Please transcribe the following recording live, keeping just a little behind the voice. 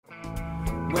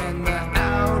When the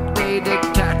outdated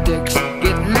tactics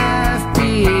get left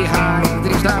behind,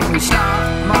 it's time we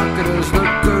stop. Marketers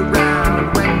look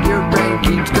around when your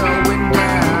ranking's going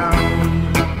down.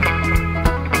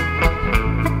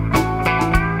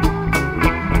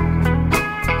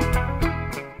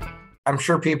 I'm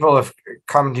sure people have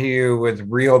come to you with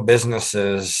real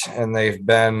businesses and they've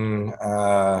been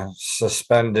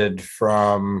suspended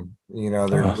from,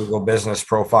 their Google business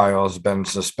profile has been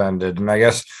suspended. And I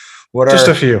guess just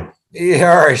a few.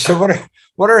 Yeah. All right. So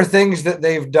what are things that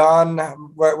they've done?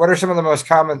 What are some of the most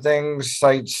common things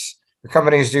sites or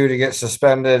companies do to get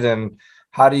suspended, and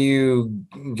how do you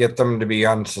get them to be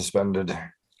unsuspended?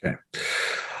 Okay.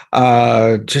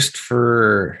 Just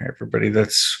for everybody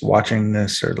that's watching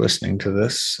this or listening to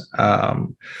this,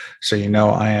 so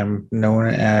I am known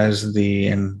as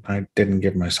and I didn't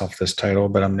give myself this title,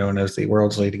 but I'm known as the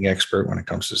world's leading expert when it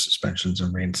comes to suspensions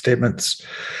and reinstatements.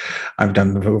 I've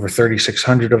done over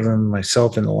 3,600 of them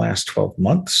myself in the last 12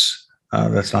 months.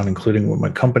 That's not including what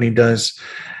my company does.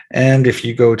 And if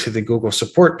you go to the Google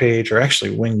support page, or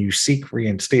actually when you seek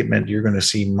reinstatement, you're going to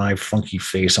see my funky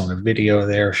face on a video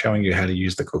there showing you how to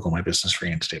use the Google My Business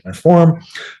reinstatement form.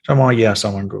 So I'm on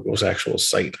Google's actual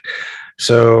site.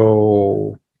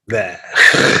 So that.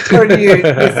 So do you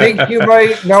think you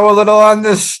might know a little on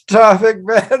this topic,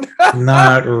 Ben?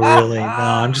 Not really. No,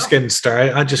 I'm just getting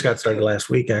started. I just got started last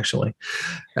week, actually.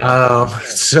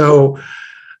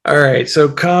 All right. So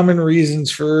common reasons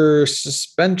for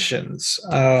suspensions.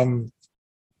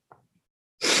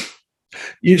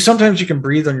 Sometimes you can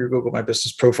breathe on your Google My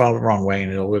Business profile the wrong way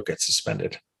and it'll get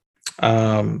suspended.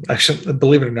 Actually,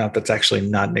 believe it or not, that's actually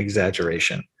not an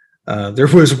exaggeration. There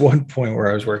was one point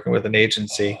where I was working with an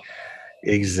agency.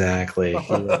 Exactly. Look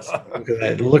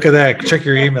at that. Check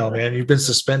your email, man. You've been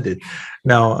suspended.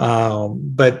 No,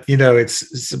 but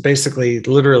it's basically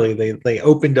literally they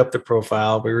opened up the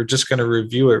profile. We were just going to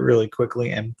review it really quickly,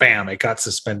 and bam, it got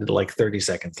suspended like 30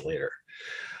 seconds later.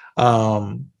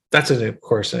 That's of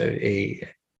course a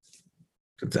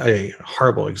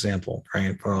horrible example,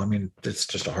 right? Well, I mean, it's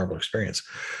just a horrible experience.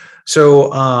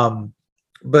 So,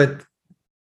 but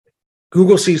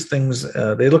Google sees things.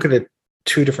 They look at it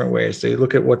two different ways. They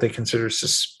look at what they consider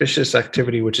suspicious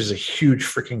activity, which is a huge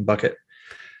freaking bucket.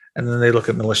 And then they look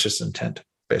at malicious intent,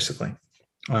 basically.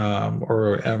 I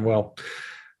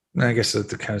guess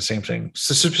it's the kind of same thing.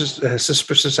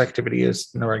 Suspicious activity is,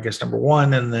 number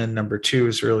one. And then number two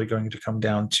is really going to come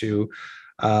down to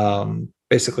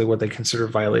basically what they consider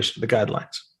violation of the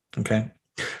guidelines. Okay.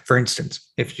 For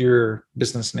instance, if your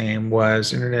business name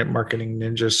was Internet Marketing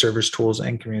Ninja Service Tools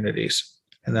and Communities,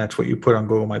 and that's what you put on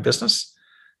Google My Business,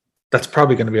 that's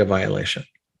probably going to be a violation.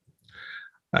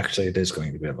 Actually, it is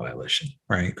going to be a violation,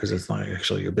 right? Because it's not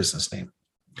actually your business name.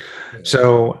 Yeah.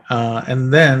 So,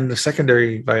 and then the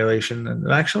secondary violation,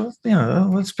 and actually,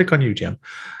 let's pick on you, Jim.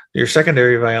 Your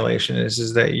secondary violation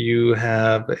is that you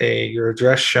have your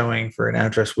address showing for an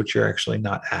address which you're actually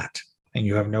not at, and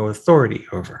you have no authority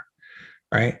over,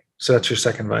 right? So that's your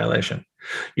second violation.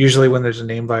 Usually when there's a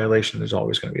name violation, there's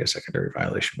always going to be a secondary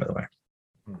violation, by the way.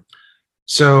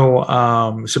 So,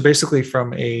 basically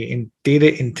from a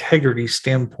data integrity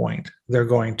standpoint, they're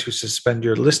going to suspend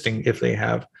your listing if they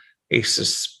have a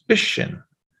suspicion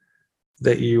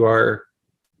that you are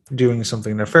doing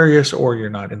something nefarious or you're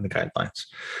not in the guidelines.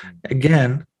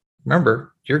 Again,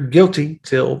 remember, you're guilty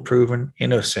till proven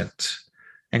innocent.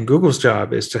 And Google's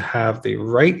job is to have the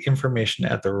right information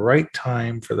at the right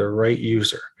time for the right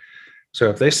user. So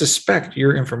if they suspect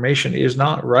your information is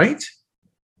not right,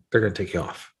 they're going to take you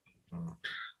off.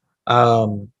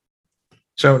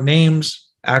 So names,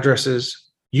 addresses,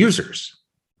 users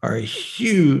are a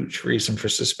huge reason for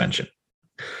suspension.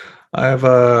 I have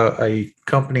a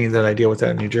company that I deal with out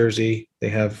in New Jersey. They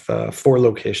have 4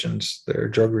 locations. They're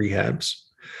drug rehabs,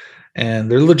 and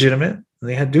they're legitimate.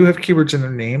 They do have keywords in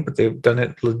their name, but they've done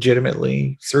it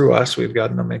legitimately through us. We've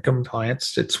gotten them in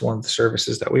compliance. It's one of the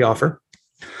services that we offer.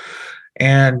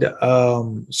 And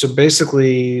so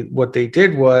basically what they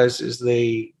did is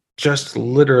they just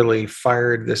literally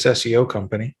fired this SEO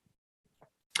company.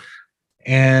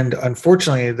 And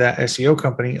unfortunately, that SEO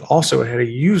company also had a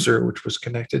user which was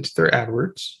connected to their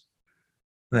AdWords.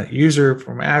 That user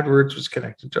from AdWords was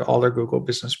connected to all their Google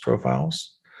business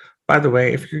profiles. By the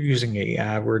way, if you're using a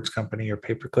AdWords company or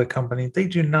pay-per-click company, they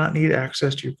do not need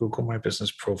access to your Google My Business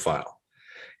profile.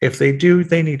 If they do,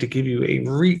 they need to give you in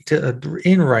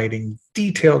writing,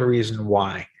 detailed reason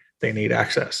why they need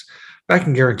access. But I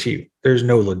can guarantee you, there's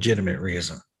no legitimate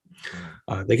reason.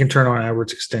 They can turn on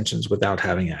AdWords extensions without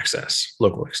having access,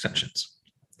 local extensions.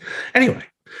 Anyway,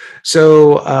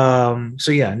 so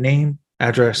yeah, name,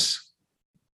 address,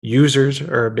 Users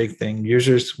are a big thing.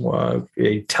 Users,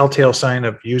 a telltale sign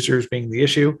of users being the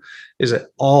issue is that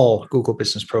all Google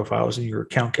business profiles in your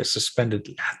account get suspended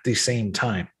at the same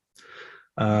time.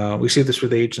 We see this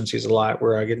with agencies a lot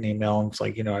where I get an email and it's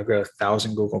like, I've got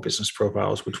 1,000 Google business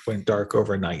profiles, which went dark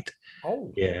overnight.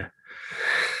 Oh, yeah.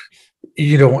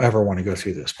 You don't ever want to go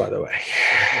through this, by the way.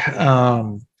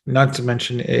 Not to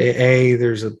mention,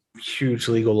 there's a huge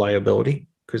legal liability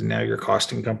because now you're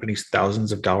costing companies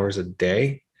thousands of dollars a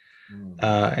day.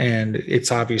 And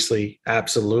it's obviously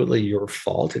absolutely your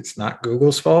fault. It's not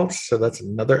Google's fault. So that's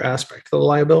another aspect of the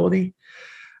liability.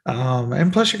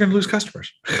 And plus, you're going to lose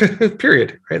customers,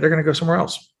 period. Right? They're going to go somewhere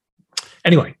else.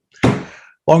 Anyway,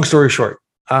 long story short,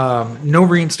 no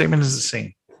reinstatement is the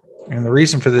same. And the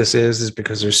reason for this is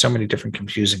because there's so many different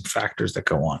confusing factors that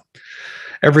go on.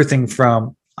 Everything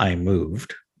from I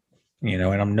moved, and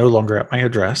I'm no longer at my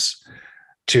address,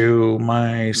 to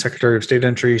my Secretary of State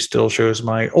entry still shows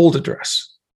my old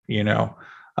address, or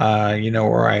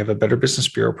I have a Better Business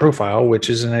Bureau profile, which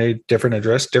is in a different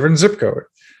address, different zip code.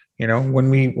 When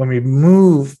we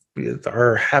move,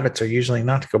 our habits are usually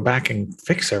not to go back and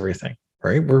fix everything,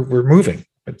 right? We're moving.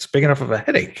 It's big enough of a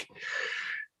headache.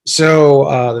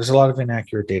 So there's a lot of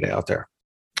inaccurate data out there.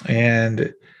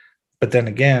 But then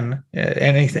again,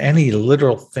 any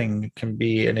literal thing can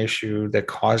be an issue that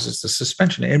causes the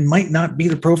suspension. It might not be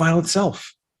the profile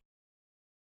itself.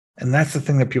 And that's the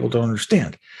thing that people don't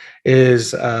understand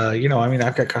is,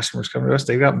 I've got customers coming to us,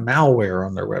 they've got malware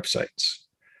on their websites.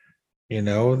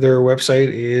 Their website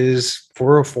is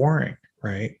 404ing,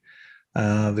 right?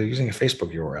 They're using a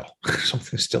Facebook URL,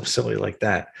 something still silly like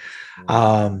that.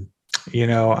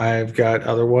 I've got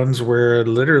other ones where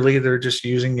literally they're just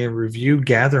using a review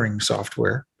gathering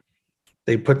software.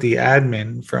 They put the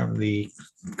admin from the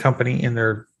company in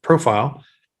their profile.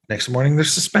 Next morning, they're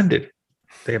suspended.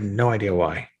 They have no idea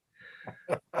why.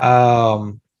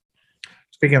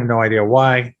 Speaking of no idea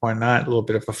why not, a little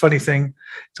bit of a funny thing.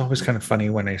 It's always kind of funny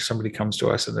when somebody comes to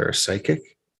us and they're a psychic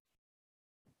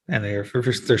and they're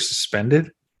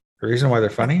suspended. The reason why they're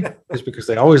funny is because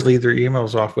they always leave their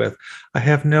emails off with, I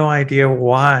have no idea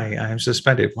why I'm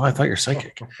suspended. Well, I thought you're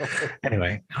psychic.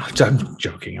 Anyway, I'm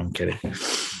joking. I'm kidding.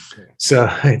 So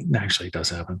it actually does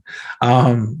happen.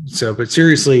 But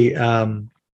seriously, the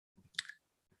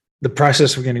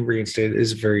process of getting reinstated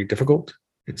is very difficult.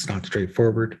 It's not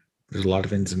straightforward. There's a lot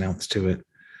of ins and outs to it.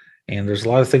 And there's a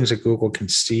lot of things that Google can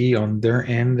see on their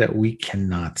end that we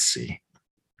cannot see.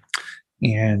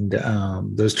 And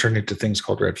those turn into things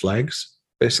called red flags,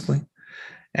 basically.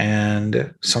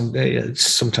 And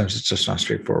sometimes it's just not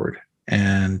straightforward.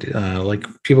 And like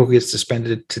people who get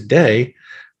suspended today,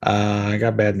 I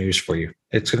got bad news for you.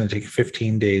 It's going to take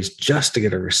 15 days just to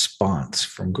get a response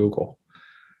from Google.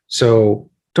 So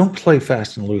don't play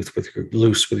fast and loose with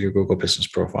your Google business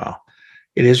profile.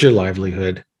 It is your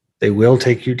livelihood. They will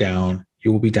take you down.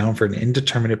 You will be down for an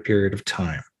indeterminate period of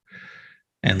time.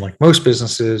 And like most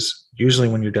businesses, usually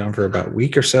when you're down for about a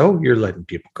week or so, you're letting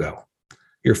people go.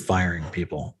 You're firing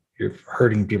people. You're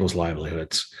hurting people's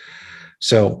livelihoods.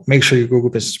 So make sure your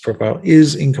Google business profile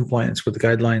is in compliance with the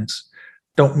guidelines.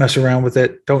 Don't mess around with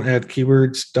it. Don't add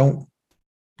keywords. Don't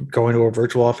go into a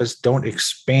virtual office. Don't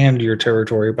expand your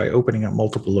territory by opening up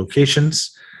multiple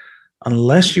locations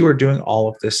unless you are doing all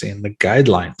of this in the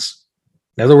guidelines.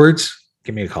 In other words,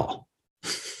 give me a call.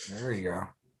 There you go.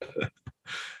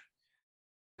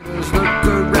 Just look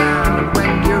around.